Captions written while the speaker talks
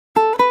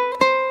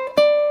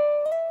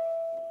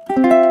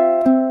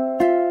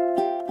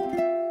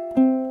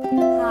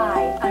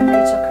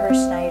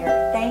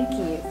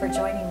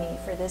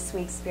this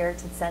week's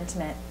Spirited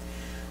Sentiment.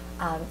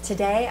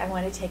 Today I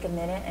want to take a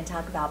minute and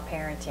talk about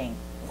parenting.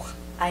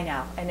 I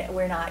know, and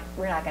we're not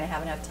going to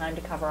have enough time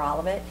to cover all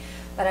of it,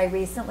 but I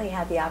recently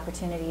had the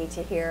opportunity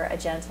to hear a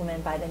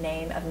gentleman by the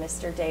name of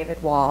Mr.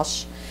 David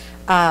Walsh,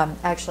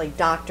 actually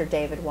Dr.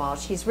 David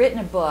Walsh. He's written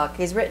a book,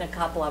 he's written a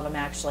couple of them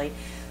actually,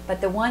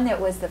 but the one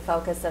that was the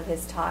focus of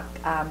his talk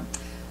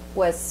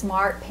was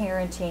Smart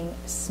Parenting,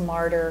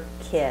 Smarter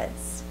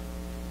Kids.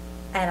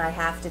 And I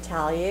have to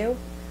tell you,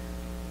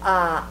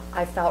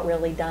 I felt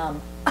really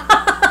dumb.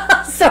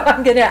 So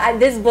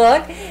this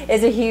book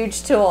is a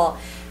huge tool.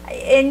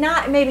 And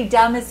not, maybe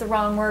dumb is the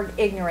wrong word,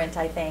 ignorant,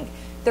 I think.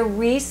 The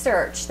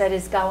research that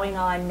is going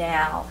on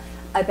now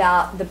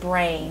about the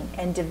brain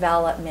and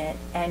development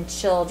and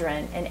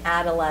children and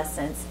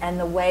adolescents and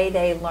the way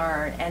they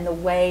learn and the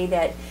way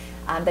that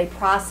they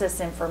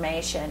process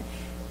information,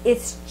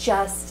 it's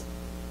just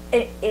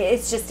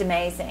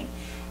amazing.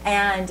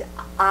 And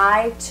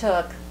I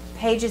took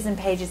pages and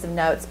pages of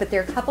notes, but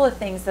there are a couple of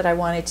things that I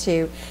wanted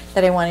to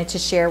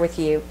share with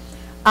you.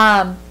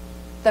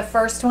 The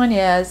first one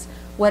is,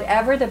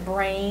 whatever the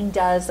brain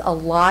does a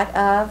lot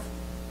of,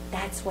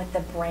 that's what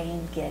the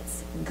brain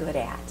gets good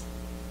at.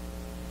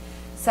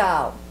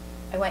 So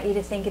I want you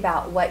to think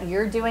about what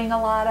you're doing a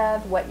lot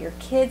of, what your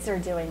kids are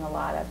doing a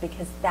lot of,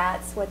 because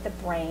that's what the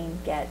brain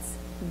gets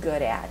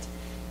good at.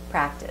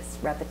 Practice,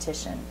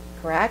 repetition,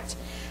 correct?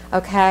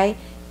 Okay.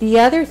 The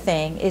other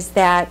thing is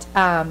that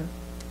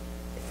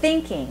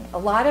thinking. A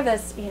lot of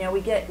us, you know,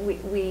 we get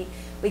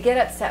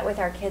upset with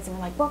our kids and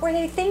we're like, what were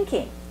they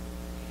thinking?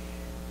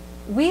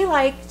 We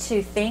like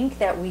to think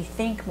that we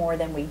think more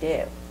than we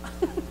do.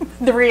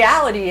 The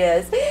reality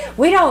is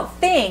we don't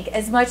think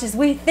as much as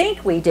we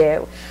think we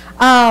do.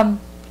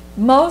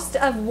 Most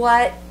of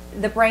what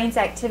the brain's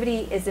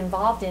activity is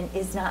involved in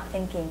is not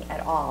thinking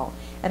at all.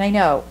 And I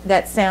know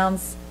that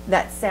sounds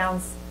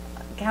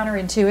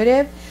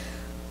counterintuitive,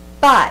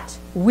 but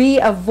we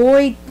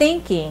avoid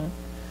thinking,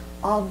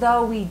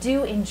 although we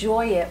do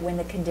enjoy it when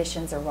the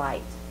conditions are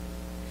right.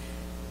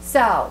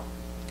 So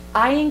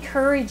I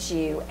encourage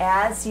you,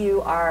 as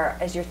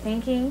you're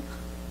thinking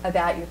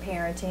about your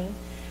parenting,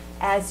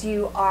 as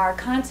you are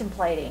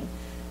contemplating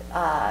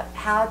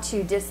how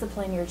to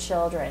discipline your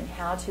children,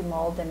 how to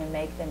mold them and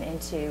make them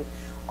into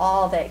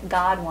all that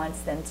God wants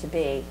them to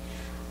be,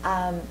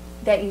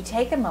 that you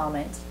take a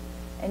moment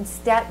and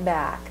step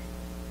back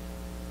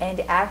and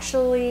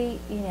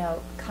actually, you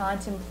know,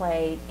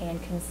 contemplate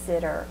and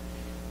consider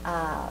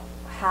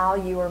how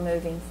you are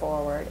moving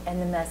forward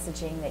and the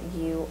messaging that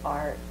you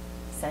are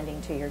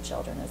sending to your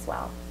children as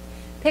well.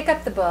 Pick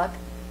up the book.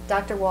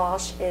 Dr.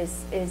 Walsh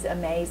is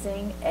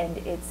amazing, and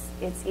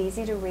it's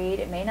easy to read.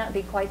 It may not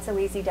be quite so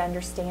easy to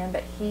understand,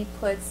 but he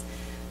puts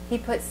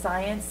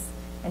science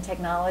and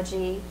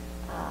technology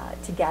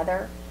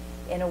together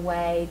in a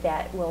way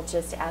that will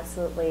just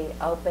absolutely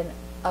open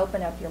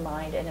up your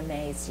mind and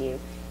amaze you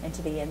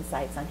into the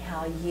insights on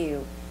how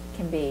you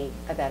can be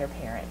a better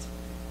parent.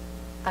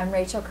 I'm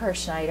Rachel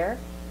Kirschneider.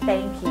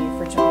 Thank you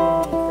for joining me.